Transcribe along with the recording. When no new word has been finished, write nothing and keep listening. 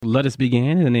Let us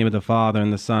begin in the name of the Father,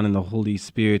 and the Son, and the Holy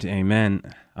Spirit. Amen.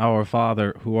 Our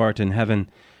Father, who art in heaven,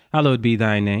 hallowed be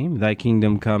thy name. Thy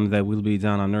kingdom come, thy will be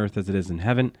done on earth as it is in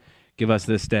heaven. Give us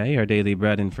this day our daily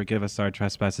bread, and forgive us our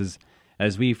trespasses,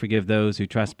 as we forgive those who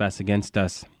trespass against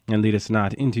us. And lead us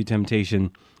not into temptation,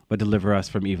 but deliver us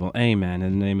from evil. Amen.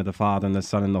 In the name of the Father, and the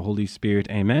Son, and the Holy Spirit.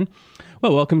 Amen.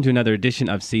 Well, welcome to another edition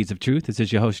of Seeds of Truth. This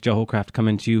is your host, Joe Holcraft,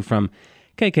 coming to you from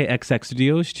KKXX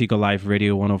Studios, Chico Life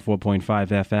Radio 104.5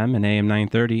 FM and AM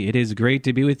 930. It is great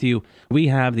to be with you. We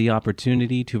have the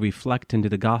opportunity to reflect into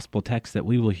the gospel text that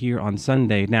we will hear on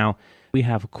Sunday. Now, we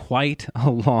have quite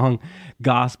a long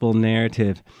gospel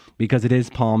narrative because it is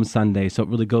Palm Sunday, so it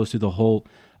really goes through the whole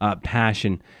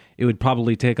Passion. It would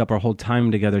probably take up our whole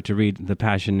time together to read the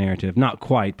Passion narrative. Not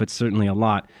quite, but certainly a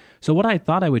lot. So what I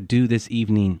thought I would do this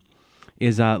evening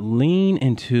is lean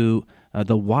into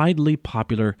the widely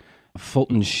popular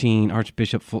Fulton Sheen,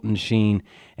 Archbishop Fulton Sheen,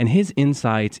 and his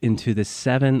insights into the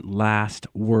 7 last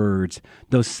words,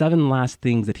 those 7 last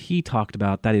things that he talked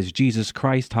about, that is, Jesus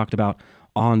Christ talked about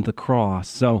on the cross.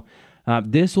 So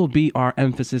this will be our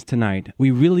emphasis tonight.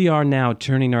 We really are now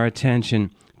turning our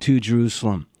attention to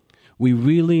Jerusalem. We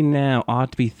really now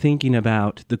ought to be thinking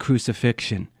about the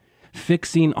crucifixion,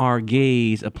 fixing our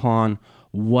gaze upon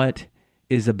what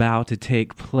is about to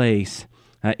take place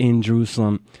in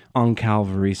Jerusalem on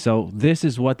Calvary. So this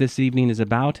is what this evening is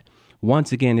about.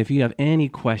 Once again, if you have any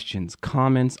questions,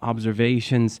 comments,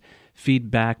 observations,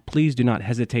 feedback, please do not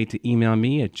hesitate to email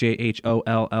me at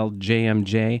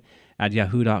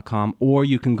jholljmj@yahoo.com, or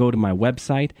you can go to my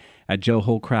website at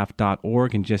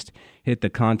joeholcraft.org and just hit the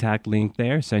contact link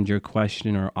there, send your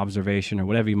question or observation or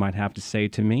whatever you might have to say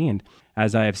to me. And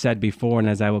as I have said before, and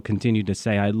as I will continue to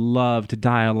say, I love to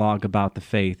dialogue about the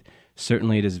faith.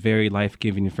 Certainly it is very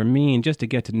life-giving for me, and just to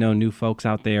get to know new folks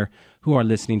out there who are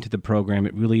listening to the program,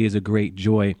 it really is a great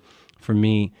joy for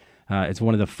me. It's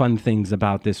one of the fun things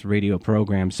about this radio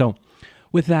program. So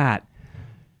with that,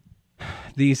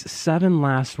 these 7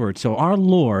 last words. So our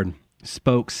Lord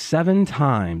spoke 7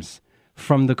 times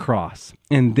from the cross,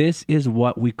 and this is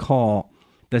what we call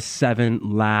the 7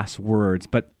 last words.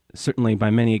 But certainly by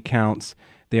many accounts,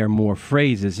 they are more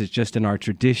phrases. It's just in our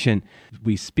tradition,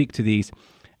 we speak to these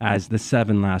as the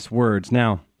 7 last words.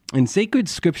 Now, in sacred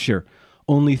scripture,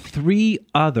 only 3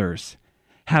 others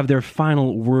have their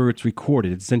final words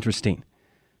recorded. It's interesting.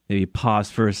 Maybe pause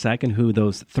for a second who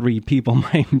those 3 people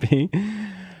might be.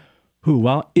 Who?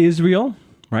 Well, Israel,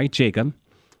 right? Jacob,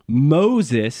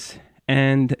 Moses,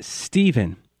 and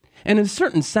Stephen. And in a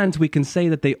certain sense, we can say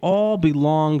that they all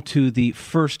belong to the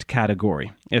first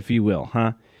category, if you will,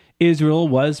 huh? Israel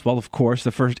was, well, of course,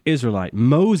 the first Israelite.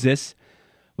 Moses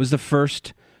was the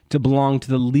first to belong to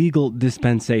the legal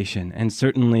dispensation. And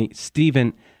certainly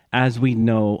Stephen, as we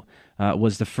know,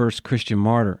 was the first Christian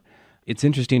martyr. It's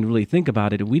interesting to really think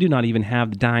about it. We do not even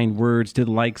have the dying words to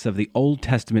the likes of the Old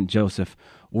Testament Joseph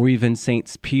or even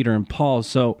Saints Peter and Paul.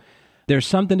 So there's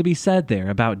something to be said there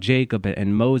about Jacob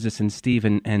and Moses and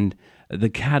Stephen and the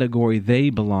category they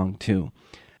belong to.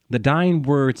 The dying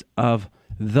words of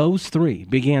those 3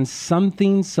 began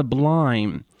something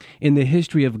sublime in the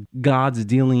history of God's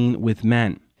dealing with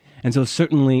men. And so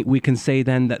certainly we can say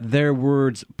then that their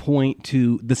words point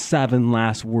to the 7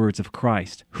 last words of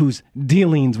Christ, whose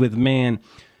dealings with man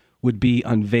would be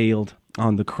unveiled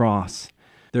on the cross.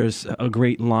 There's a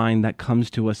great line that comes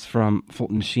to us from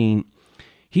Fulton Sheen.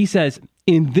 He says,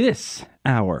 "In this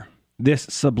hour, this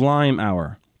sublime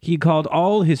hour, he called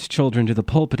all his children to the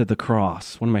pulpit of the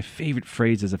cross." One of my favorite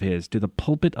phrases of his, to the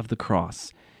pulpit of the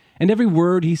cross. "And every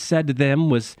word he said to them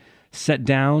was set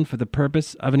down for the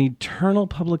purpose of an eternal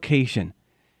publication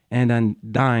and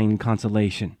undying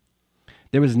consolation.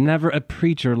 There was never a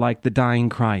preacher like the dying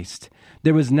Christ.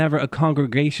 There was never a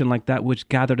congregation like that which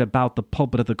gathered about the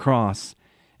pulpit of the cross.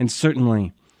 And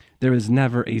certainly there was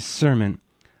never a sermon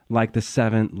like the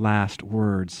 7 last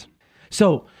words."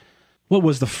 So, what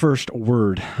was the first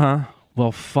word, huh?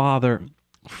 Well, "Father,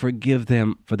 forgive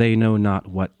them, for they know not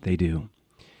what they do."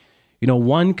 You know,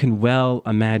 one can well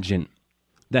imagine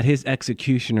that his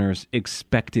executioners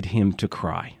expected him to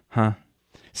cry, huh?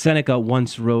 Seneca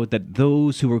once wrote that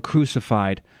those who were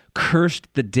crucified cursed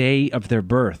the day of their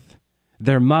birth.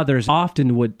 Their mothers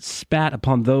often would spat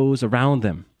upon those around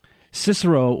them.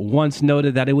 Cicero once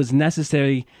noted that it was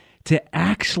necessary to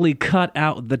actually cut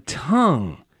out the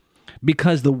tongue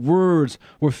because the words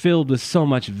were filled with so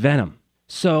much venom.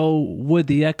 So would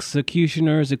the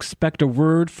executioners expect a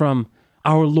word from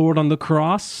our Lord on the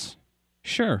cross?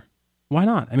 Sure. Why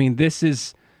not? I mean, this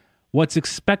is what's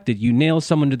expected. You nail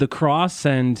someone to the cross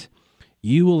and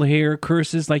you will hear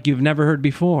curses like you've never heard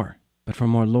before. But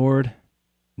from our Lord,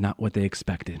 not what they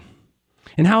expected.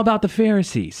 And how about the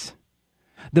Pharisees?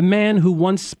 The man who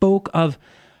once spoke of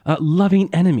a loving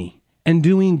enemy and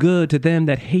doing good to them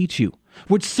that hate you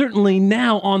would certainly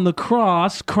now on the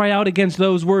cross cry out against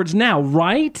those words now,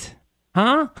 right?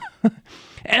 Huh?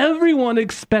 Everyone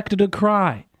expected a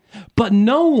cry, but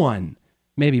no one,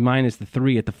 maybe minus the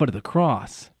three at the foot of the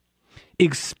cross,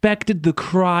 expected the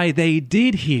cry they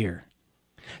did hear.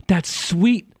 That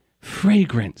sweet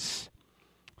fragrance.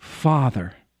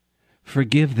 Father,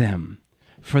 forgive them,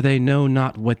 for they know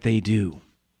not what they do.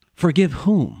 Forgive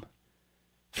whom?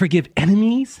 Forgive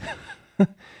enemies?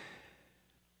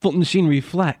 Fulton Sheen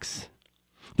reflects.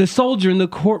 The soldier in the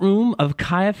courtroom of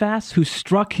Caiaphas who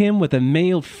struck him with a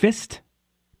mailed fist?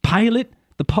 Pilate,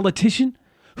 the politician,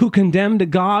 who condemned a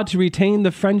God to retain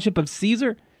the friendship of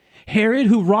Caesar? Herod,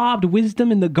 who robbed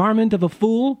wisdom in the garment of a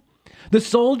fool? The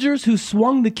soldiers who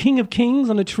swung the King of Kings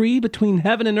on a tree between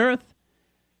heaven and earth?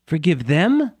 Forgive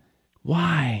them?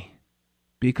 Why?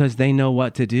 Because they know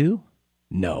what to do?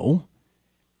 No,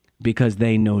 because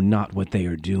they know not what they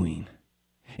are doing.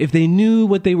 If they knew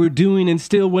what they were doing and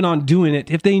still went on doing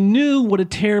it, if they knew what a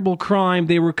terrible crime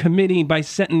they were committing by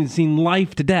sentencing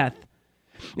life to death,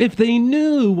 if they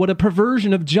knew what a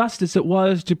perversion of justice it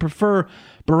was to prefer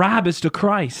Barabbas to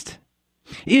Christ,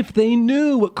 if they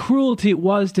knew what cruelty it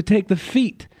was to take the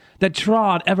feet that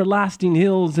trod everlasting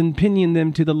hills and pinion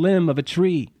them to the limb of a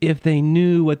tree, if they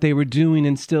knew what they were doing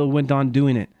and still went on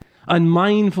doing it,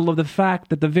 unmindful of the fact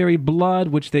that the very blood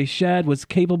which they shed was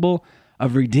capable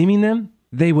of redeeming them,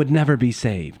 they would never be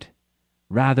saved.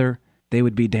 Rather, they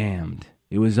would be damned.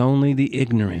 It was only the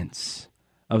ignorance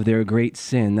of their great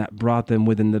sin that brought them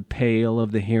within the pale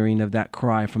of the hearing of that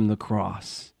cry from the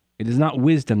cross. It is not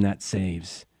wisdom that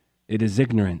saves. It is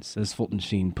ignorance, as Fulton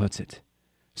Sheen puts it.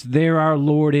 So there our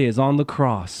Lord is on the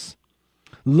cross,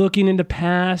 looking into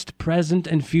past, present,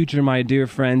 and future, my dear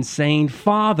friends, saying,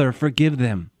 Father, forgive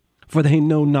them, for they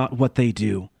know not what they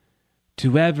do.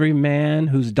 To every man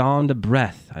who's donned a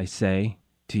breath, I say,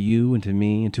 to you and to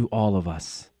me and to all of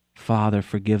us, Father,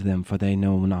 forgive them, for they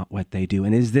know not what they do.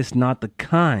 And is this not the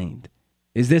kind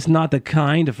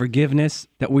of forgiveness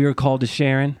that we are called to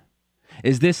share in?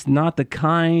 Is this not the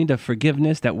kind of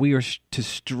forgiveness that we are to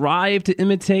strive to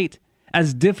imitate,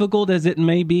 as difficult as it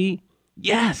may be?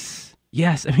 Yes.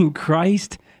 I mean,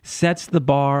 Christ sets the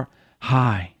bar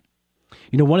high.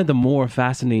 You know, one of the more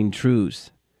fascinating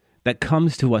truths that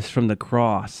comes to us from the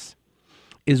cross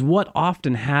is what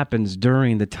often happens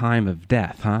during the time of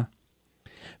death, huh?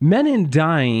 Men in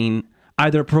dying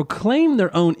either proclaim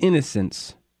their own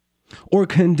innocence or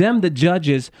condemn the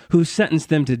judges who sentenced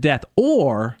them to death,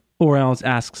 or else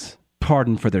asks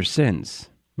pardon for their sins.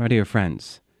 My dear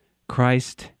friends,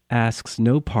 Christ asks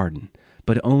no pardon,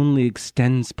 but only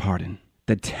extends pardon.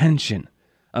 The tension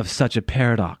of such a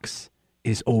paradox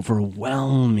is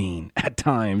overwhelming at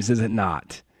times, is it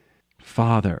not?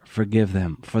 Father, forgive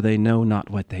them, for they know not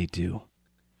what they do.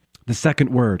 The second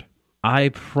word, I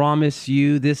promise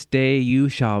you this day you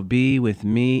shall be with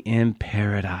me in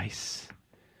paradise.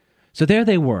 So there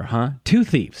they were, huh? Two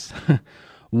thieves,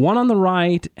 one on the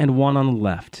right and one on the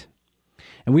left.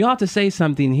 And we ought to say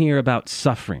something here about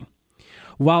suffering.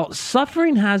 While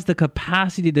suffering has the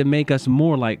capacity to make us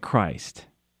more like Christ,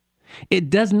 it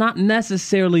does not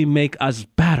necessarily make us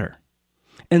better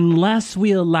unless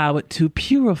we allow it to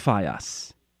purify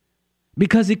us,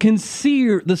 because it can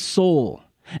sear the soul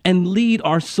and lead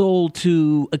our soul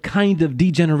to a kind of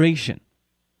degeneration.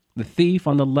 The thief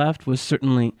on the left was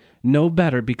certainly no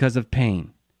better because of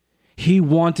pain. He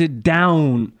wanted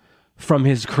down from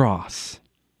his cross.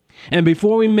 And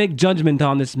before we make judgment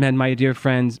on this man, my dear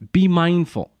friends, be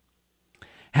mindful.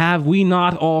 Have we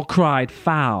not all cried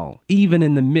foul, even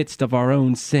in the midst of our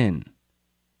own sin?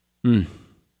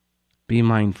 Be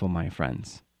mindful, my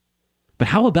friends. But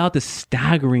how about the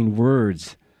staggering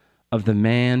words of the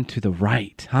man to the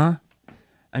right, huh?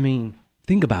 I mean,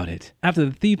 think about it. After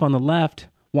the thief on the left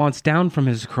wants down from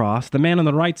his cross, the man on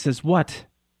the right says, what?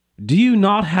 Do you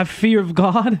not have fear of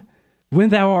God when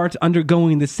thou art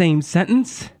undergoing the same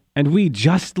sentence? And we,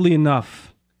 justly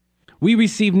enough, we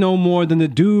receive no more than the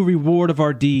due reward of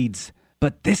our deeds.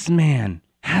 But this man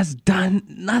has done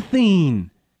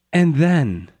nothing. And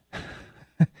then,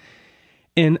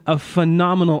 in a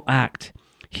phenomenal act,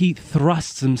 he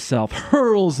thrusts himself,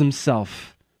 hurls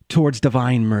himself towards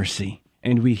divine mercy.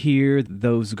 And we hear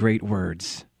those great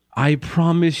words, I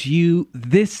promise you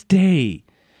this day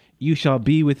you shall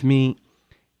be with me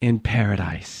in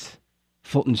paradise.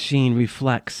 Fulton Sheen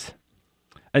reflects,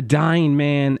 a dying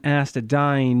man asked a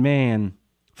dying man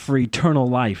for eternal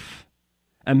life.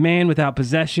 A man without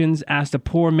possessions asked a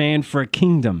poor man for a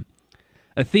kingdom.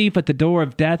 A thief at the door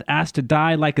of death asked to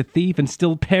die like a thief and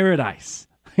still paradise.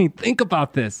 I mean, think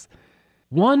about this.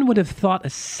 One would have thought a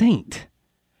saint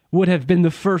would have been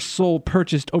the first soul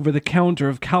purchased over the counter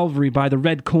of Calvary by the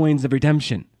red coins of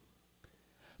redemption.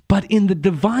 But in the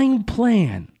divine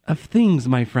plan of things,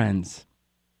 my friends,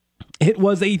 it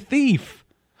was a thief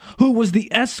who was the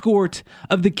escort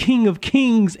of the King of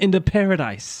Kings into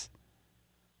paradise.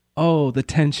 Oh, the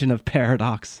tension of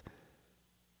paradox.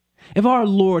 If our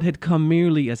Lord had come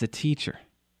merely as a teacher,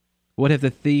 would have the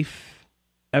thief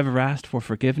ever asked for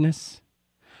forgiveness?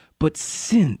 But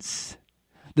since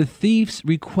the thief's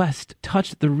request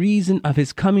touched the reason of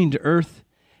his coming to earth,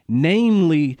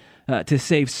 namely to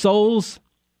save souls,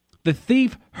 the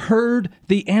thief heard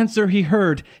the answer he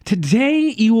heard.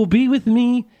 Today you will be with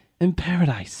me in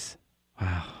paradise.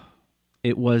 Wow.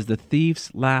 It was the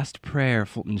thief's last prayer,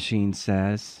 Fulton Sheen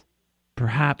says.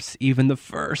 Perhaps even the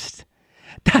first.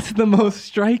 That's the most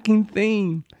striking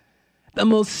thing. The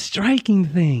most striking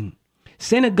thing.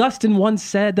 St. Augustine once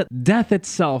said that death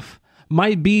itself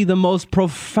might be the most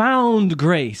profound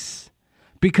grace,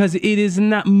 because it is in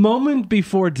that moment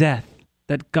before death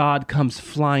that God comes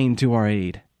flying to our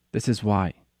aid. This is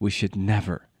why we should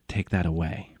never take that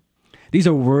away. These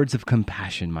are words of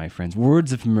compassion, my friends,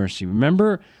 words of mercy.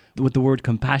 Remember what the word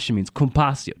compassion means,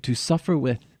 compassio, to suffer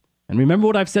with. And remember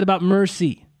what I've said about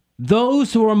mercy.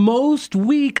 Those who are most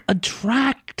weak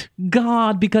attract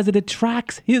God because it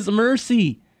attracts his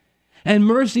mercy. And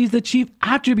mercy is the chief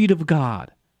attribute of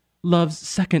God, love's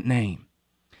second name.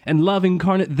 And love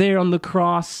incarnate there on the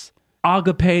cross,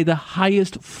 agape, the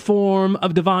highest form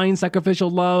of divine sacrificial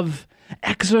love,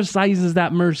 exercises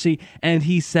that mercy. And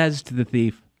he says to the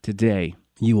thief, today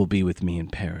you will be with me in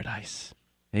paradise.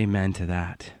 Amen to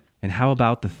that. And how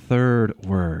about the third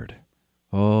word?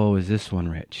 Oh, is this one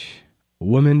rich?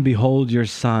 Woman, behold your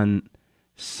son.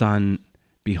 Son,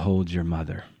 behold your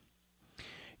mother.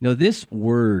 You know, this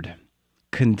word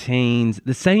contains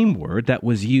the same word that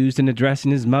was used in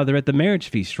addressing his mother at the marriage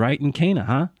feast, right, in Cana,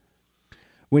 huh?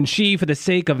 When she, for the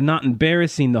sake of not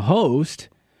embarrassing the host,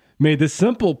 made the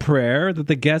simple prayer that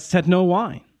the guests had no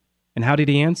wine. And how did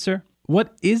he answer?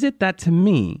 What is it that to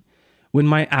me, when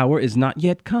my hour is not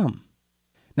yet come?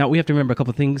 Now, we have to remember a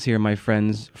couple things here, my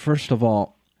friends. First of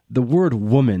all, the word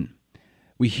woman,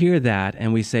 we hear that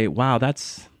and we say, wow,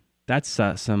 that's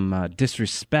some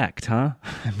disrespect, huh?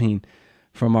 I mean,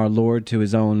 from our Lord to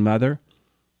his own mother.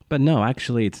 But no,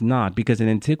 actually it's not, because in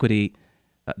antiquity,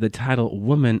 the title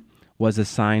woman was a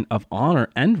sign of honor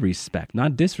and respect,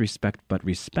 not disrespect, but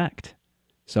respect.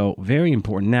 So very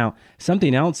important. Now,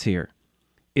 something else here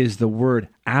is the word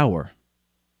hour.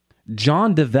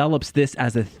 John develops this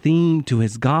as a theme to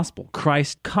his gospel.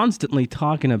 Christ constantly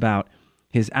talking about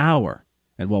his hour.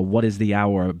 And well, what is the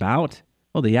hour about?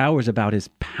 Well, the hour is about his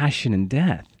passion and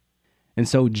death. And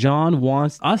so John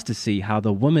wants us to see how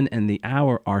the woman and the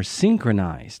hour are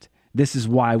synchronized. This is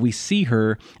why we see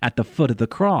her at the foot of the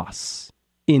cross,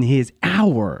 in his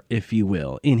hour, if you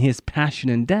will, in his passion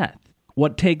and death.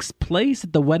 What takes place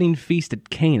at the wedding feast at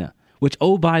Cana, which,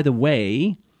 oh, by the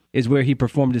way, is where he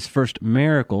performed his first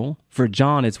miracle. For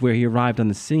John, it's where he arrived on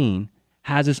the scene,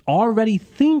 has us already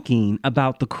thinking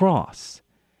about the cross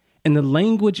in the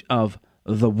language of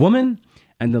the woman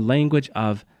and the language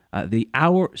of the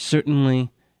hour.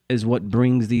 Certainly is what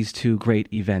brings these two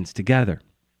great events together.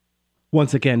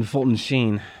 Once again, Fulton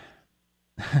Sheen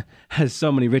has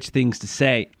so many rich things to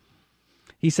say.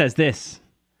 He says this: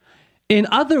 in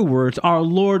other words, our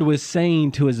Lord was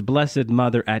saying to his blessed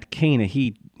mother at Cana,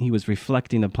 he was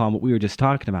reflecting upon what we were just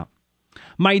talking about.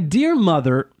 My dear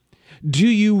mother, do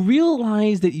you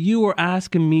realize that you are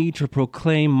asking me to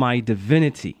proclaim my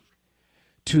divinity,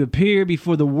 to appear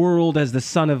before the world as the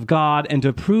Son of God, and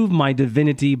to prove my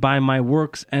divinity by my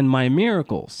works and my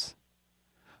miracles?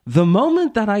 The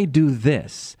moment that I do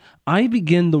this, I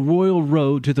begin the royal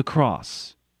road to the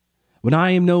cross, when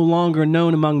I am no longer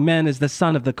known among men as the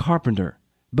son of the carpenter,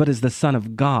 but as the Son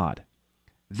of God.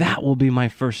 That will be my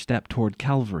first step toward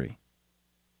Calvary.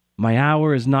 My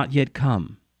hour is not yet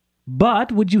come,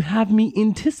 but would you have me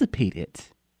anticipate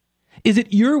it? Is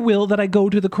it your will that I go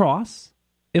to the cross?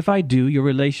 If I do, your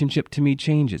relationship to me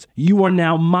changes. You are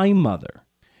now my mother.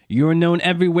 You are known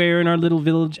everywhere in our little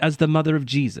village as the mother of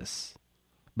Jesus.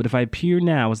 But if I appear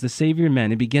now as the Savior of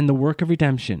men and begin the work of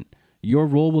redemption, your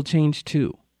role will change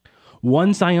too.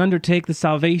 Once I undertake the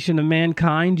salvation of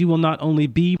mankind, you will not only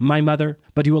be my mother,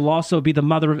 but you will also be the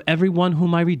mother of everyone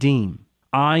whom I redeem.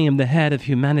 I am the head of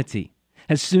humanity.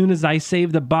 As soon as I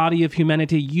save the body of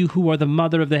humanity, you who are the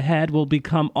mother of the head will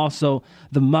become also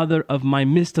the mother of my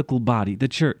mystical body, the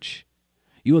church.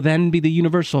 You will then be the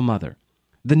universal mother,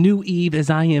 the new Eve as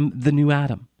I am the new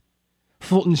Adam.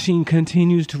 Fulton Sheen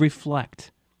continues to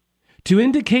reflect. To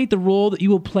indicate the role that you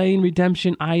will play in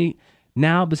redemption, I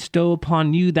now bestow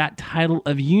upon you that title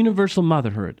of universal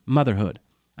motherhood.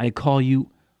 I call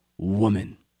you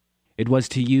woman. It was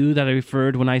to you that I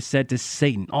referred when I said to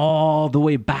Satan all the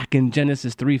way back in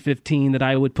Genesis 3:15 that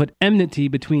I would put enmity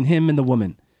between him and the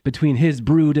woman, between his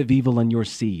brood of evil and your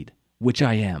seed, which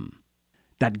I am.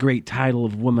 That great title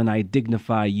of woman I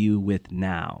dignify you with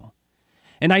now.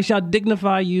 And I shall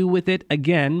dignify you with it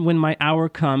again when my hour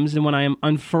comes and when I am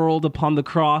unfurled upon the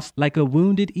cross like a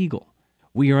wounded eagle.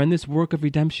 We are in this work of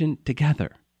redemption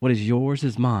together. What is yours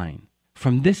is mine.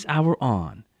 From this hour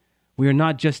on, we are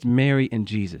not just Mary and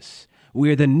Jesus. We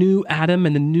are the new Adam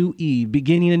and the new Eve,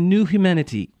 beginning a new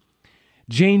humanity,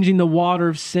 changing the water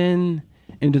of sin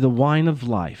into the wine of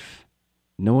life.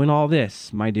 Knowing all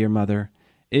this, my dear mother,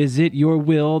 is it your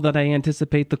will that I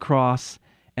anticipate the cross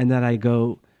and that I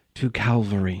go to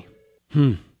Calvary?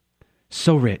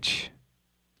 So rich,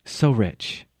 so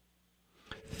rich.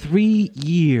 3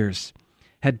 years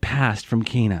had passed from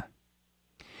Cana,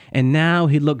 and now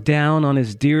he looked down on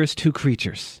his dearest 2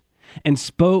 creatures and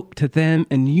spoke to them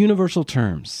in universal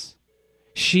terms.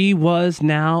 She was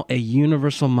now a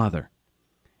universal mother.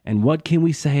 And what can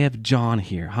we say of John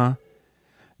here, huh?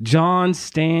 John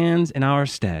stands in our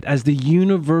stead as the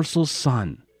universal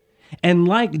son. And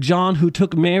like John, who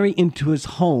took Mary into his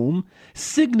home,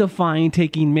 signifying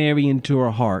taking Mary into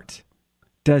her heart,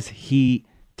 does he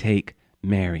take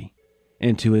Mary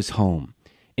into his home,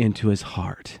 into his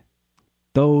heart.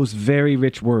 Those very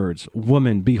rich words,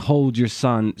 woman, behold your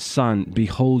son, son,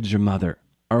 behold your mother,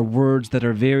 are words that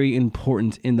are very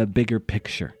important in the bigger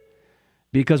picture.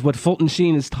 Because what Fulton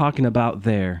Sheen is talking about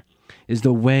there is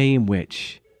the way in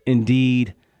which,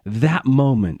 indeed, that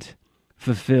moment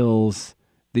fulfills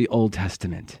the Old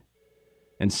Testament,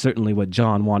 and certainly what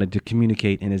John wanted to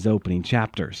communicate in his opening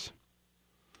chapters.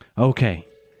 Okay,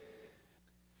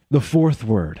 the 4th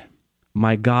word,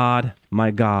 my God,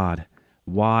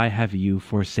 why have you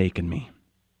forsaken me?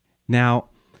 Now,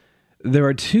 there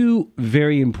are 2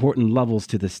 very important levels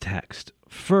to this text.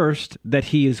 First, that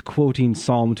he is quoting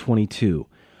Psalm 22,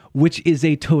 which is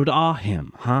a Todah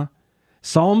hymn,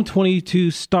 Psalm 22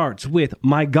 starts with,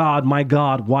 my God,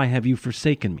 why have you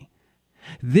forsaken me?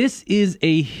 This is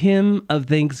a hymn of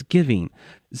thanksgiving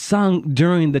sung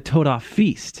during the Todah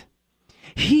feast.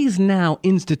 He's now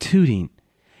instituting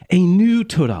a new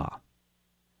Todah.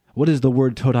 What does the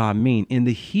word Todah mean? In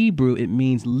the Hebrew, it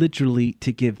means literally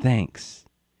to give thanks.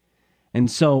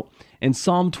 And so in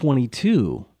Psalm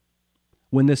 22,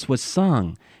 when this was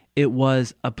sung, it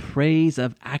was a praise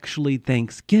of actually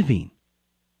thanksgiving.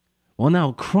 Well,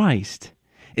 now Christ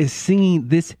is singing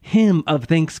this hymn of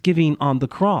thanksgiving on the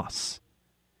cross.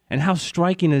 And how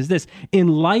striking is this? In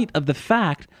light of the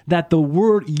fact that the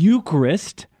word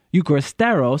Eucharist,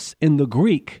 Eucharisteros in the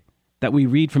Greek that we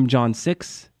read from John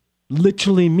 6,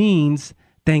 literally means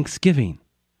thanksgiving.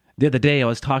 The other day I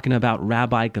was talking about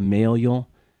Rabbi Gamaliel,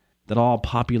 that all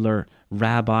popular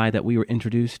rabbi that we were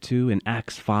introduced to in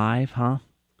Acts 5,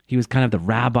 He was kind of the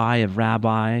rabbi of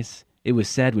rabbis. It was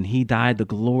said when he died, the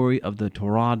glory of the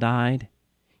Torah died.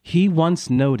 He once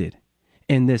noted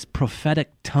in this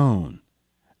prophetic tone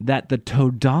that the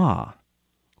Todah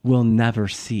will never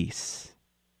cease,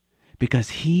 because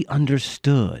he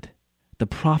understood the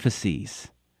prophecies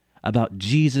about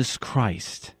Jesus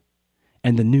Christ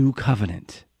and the new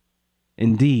covenant.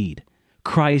 Indeed,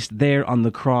 Christ there on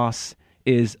the cross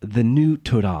is the new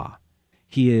Todah.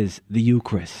 He is the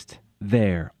Eucharist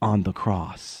there on the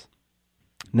cross.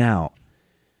 Now,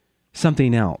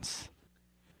 something else.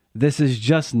 This is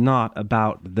just not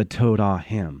about the Todah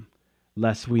hymn,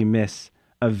 lest we miss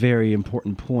a very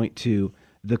important point to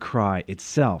the cry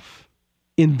itself.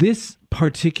 In this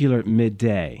particular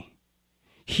midday,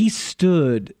 he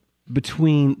stood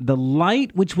between the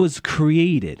light which was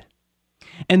created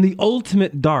and the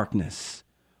ultimate darkness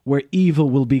where evil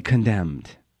will be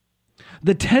condemned.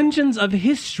 The tensions of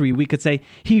history, we could say,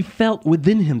 he felt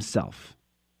within himself.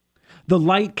 The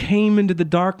light came into the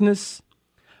darkness,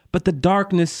 but the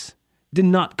darkness did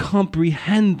not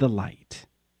comprehend the light.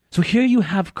 So here you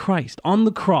have Christ on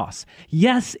the cross,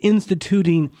 yes,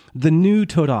 instituting the new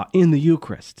Todah in the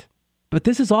Eucharist. But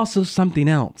this is also something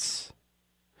else.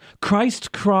 Christ's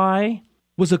cry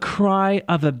was a cry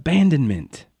of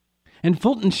abandonment. And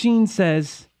Fulton Sheen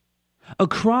says, a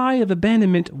cry of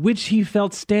abandonment which he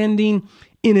felt standing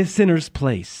in a sinner's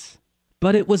place.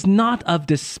 But it was not of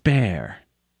despair.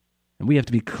 And we have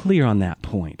to be clear on that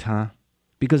point,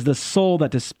 Because the soul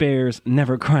that despairs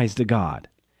never cries to God.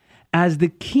 As the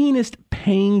keenest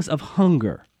pangs of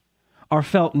hunger are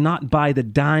felt not by the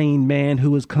dying man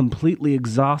who is completely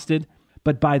exhausted,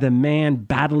 but by the man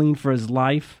battling for his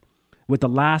life with the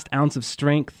last ounce of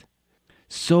strength,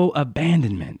 so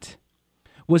abandonment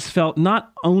was felt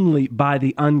not only by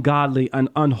the ungodly and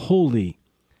unholy,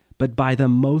 but by the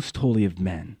most holy of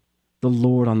men, the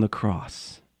Lord on the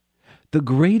cross. The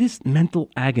greatest mental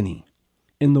agony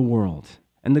in the world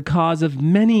and the cause of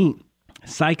many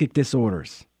psychic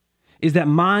disorders is that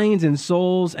minds and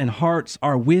souls and hearts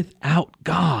are without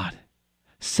God.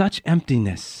 Such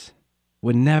emptiness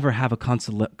would never have a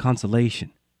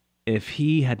consolation if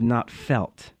he had not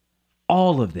felt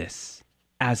all of this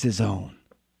as his own.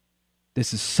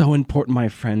 This is so important, my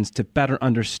friends, to better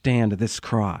understand this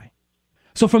cry.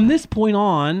 So from this point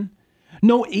on,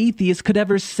 no atheist could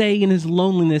ever say in his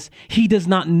loneliness he does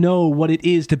not know what it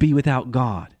is to be without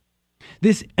God.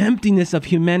 This emptiness of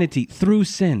humanity through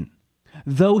sin,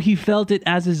 though he felt it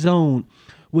as his own,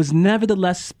 was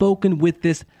nevertheless spoken with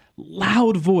this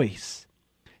loud voice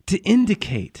to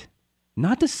indicate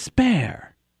not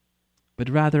despair, but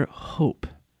rather hope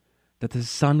that the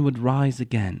sun would rise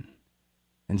again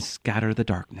and scatter the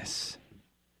darkness.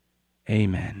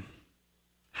 Amen.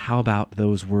 How about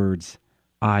those words,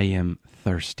 I am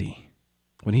thirsty?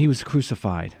 When he was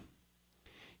crucified,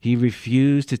 he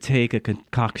refused to take a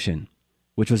concoction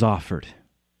which was offered.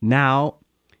 Now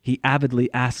he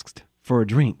avidly asked for a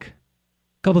drink.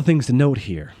 A couple of things to note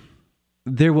here.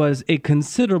 There was a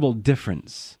considerable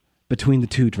difference between the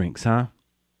two drinks,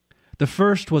 The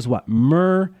first was what?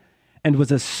 Myrrh, and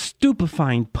was a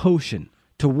stupefying potion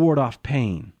to ward off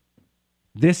pain.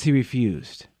 This he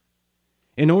refused,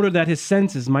 in order that his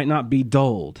senses might not be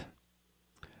dulled.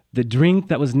 The drink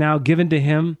that was now given to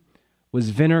him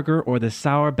was vinegar, or the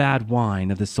sour bad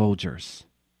wine of the soldiers.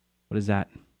 What is that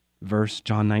verse?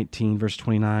 John 19, verse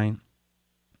 29.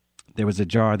 There was a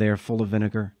jar there full of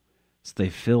vinegar. So they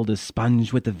filled a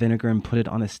sponge with the vinegar and put it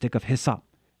on a stick of hyssop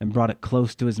and brought it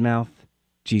close to his mouth.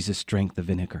 Jesus drank the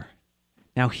vinegar.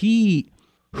 Now he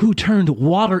who turned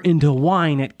water into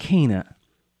wine at Cana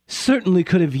certainly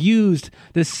could have used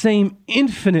the same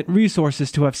infinite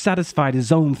resources to have satisfied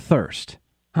his own thirst,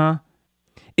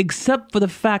 except for the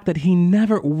fact that he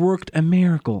never worked a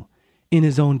miracle in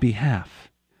his own behalf.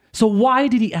 So why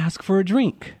did he ask for a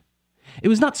drink? It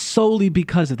was not solely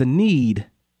because of the need,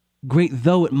 great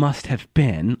though it must have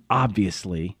been,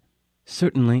 obviously.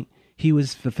 Certainly, he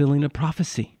was fulfilling a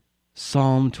prophecy.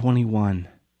 Psalm 21.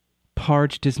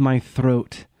 Parched is my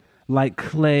throat, like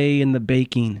clay in the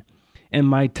baking, and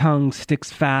my tongue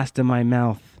sticks fast in my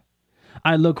mouth.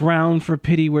 I look round for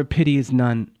pity where pity is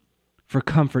none, for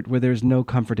comfort where there is no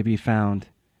comfort to be found.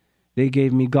 They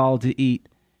gave me gall to eat,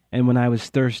 and when I was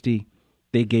thirsty,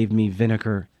 they gave me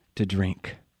vinegar to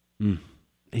drink.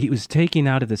 He was taking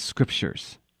out of the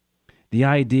scriptures the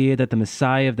idea that the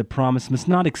Messiah of the promise must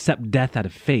not accept death out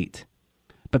of fate,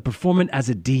 but perform it as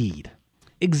a deed.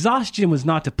 Exhaustion was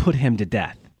not to put him to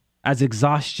death, as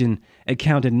exhaustion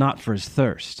accounted not for his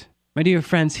thirst. My dear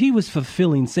friends, he was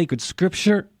fulfilling sacred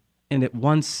scripture and at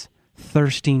once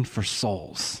thirsting for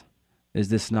souls. Is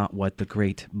this not what the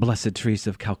great Blessed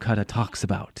Teresa of Calcutta talks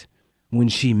about? When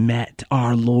she met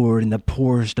our Lord in the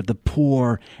poorest of the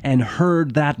poor and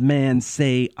heard that man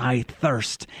say, I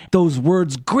thirst, those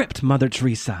words gripped Mother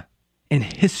Teresa, and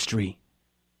history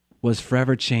was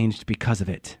forever changed because of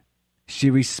it. She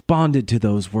responded to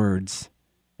those words,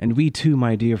 and we too,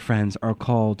 my dear friends, are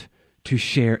called to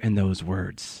share in those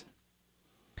words.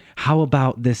 How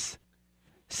about this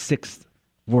sixth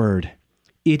word?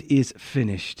 It is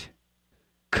finished.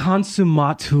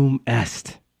 Consummatum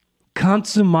est.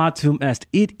 Consummatum est.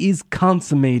 It is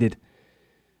consummated.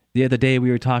 The other day we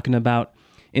were talking about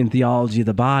in theology of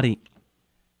the body,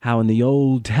 how in the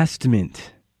Old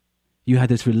Testament you had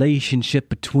this relationship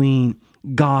between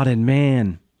God and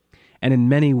man. And in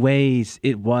many ways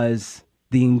it was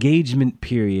the engagement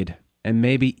period, and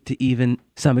maybe to even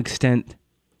some extent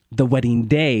the wedding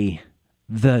day.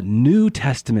 The New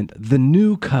Testament, the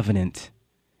New Covenant,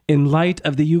 in light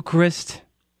of the Eucharist,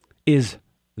 is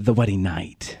the wedding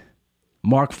night.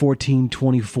 Mark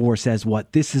 14:24 says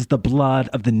what? This is the blood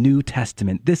of the New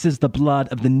Testament. This is the blood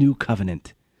of the New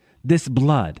Covenant. This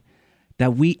blood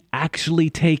that we actually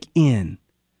take in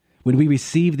when we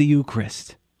receive the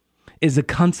Eucharist is a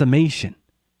consummation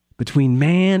between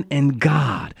man and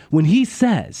God. When he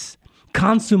says,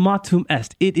 consummatum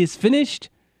est, it is finished,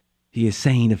 he is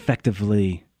saying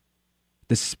effectively,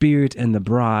 the Spirit and the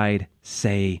bride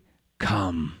say,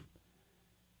 come.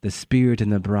 The Spirit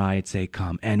and the bride say,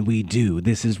 come. And we do.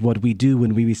 This is what we do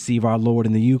when we receive our Lord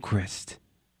in the Eucharist.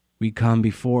 We come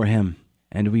before him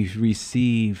and we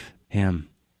receive him,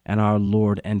 and our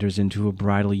Lord enters into a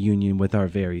bridal union with our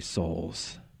very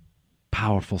souls.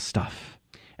 Powerful stuff.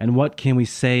 And what can we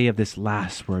say of this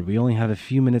last word? We only have a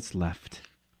few minutes left.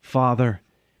 Father,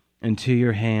 into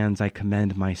your hands I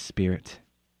commend my spirit.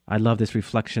 I love this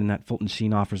reflection that Fulton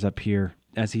Sheen offers up here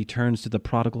as he turns to the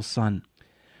prodigal son.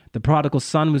 The prodigal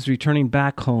son was returning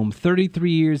back home 33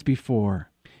 years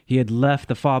before. He had left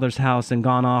the father's house and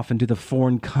gone off into the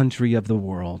foreign country of the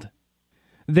world.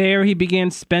 There he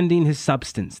began spending his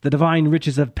substance, the divine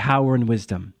riches of power and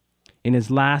wisdom. In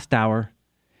his last hour,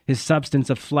 his substance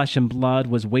of flesh and blood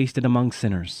was wasted among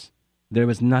sinners. There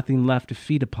was nothing left to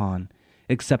feed upon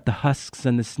except the husks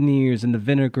and the sneers and the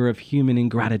vinegar of human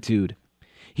ingratitude.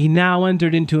 He now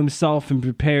entered into himself and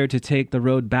prepared to take the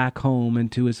road back home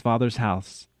and to his father's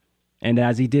house. And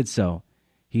as he did so,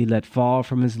 he let fall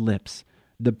from his lips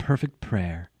the perfect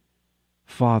prayer,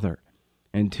 Father,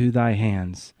 into thy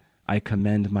hands I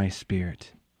commend my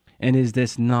spirit. And is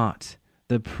this not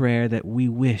the prayer that we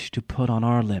wish to put on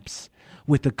our lips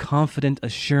with the confident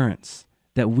assurance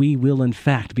that we will in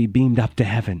fact be beamed up to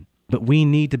heaven? But we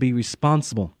need to be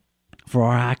responsible for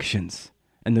our actions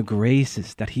and the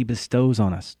graces that he bestows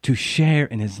on us to share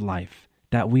in his life,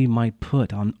 that we might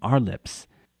put on our lips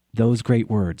those great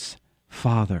words,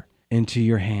 Father, into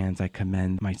your hands I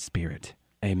commend my spirit.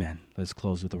 Amen. Let's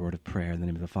close with a word of prayer in the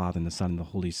name of the Father, and the Son, and the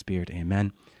Holy Spirit.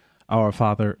 Amen. Our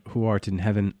Father, who art in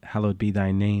heaven, hallowed be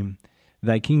thy name.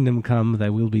 Thy kingdom come, thy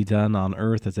will be done on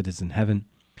earth as it is in heaven.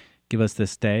 Give us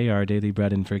this day our daily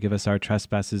bread, and forgive us our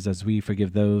trespasses as we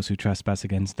forgive those who trespass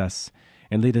against us.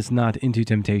 And lead us not into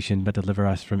temptation, but deliver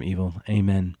us from evil.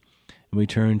 Amen. And we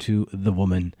turn to the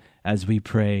woman as we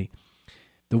pray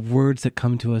the words that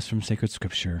come to us from sacred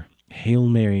Scripture. Hail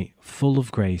Mary, full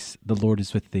of grace, the Lord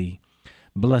is with thee.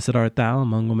 Blessed art thou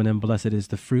among women, and blessed is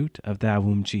the fruit of thy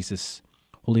womb, Jesus.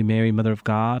 Holy Mary, Mother of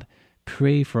God,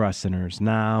 pray for us sinners,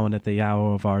 now and at the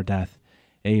hour of our death.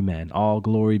 Amen. All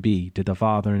glory be to the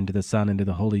Father, and to the Son, and to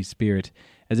the Holy Spirit,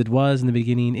 as it was in the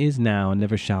beginning, is now, and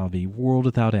never shall be, world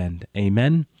without end.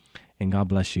 Amen. And God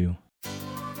bless you.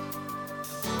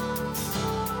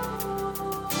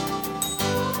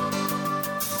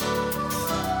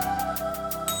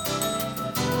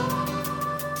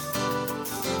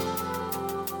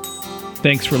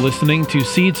 Thanks for listening to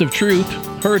Seeds of Truth,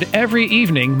 heard every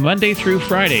evening, Monday through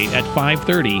Friday at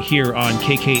 5:30 here on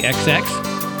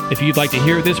KKXX. If you'd like to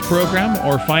hear this program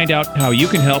or find out how you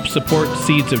can help support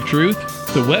Seeds of Truth,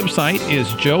 the website is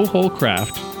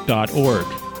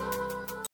joeholcraft.org.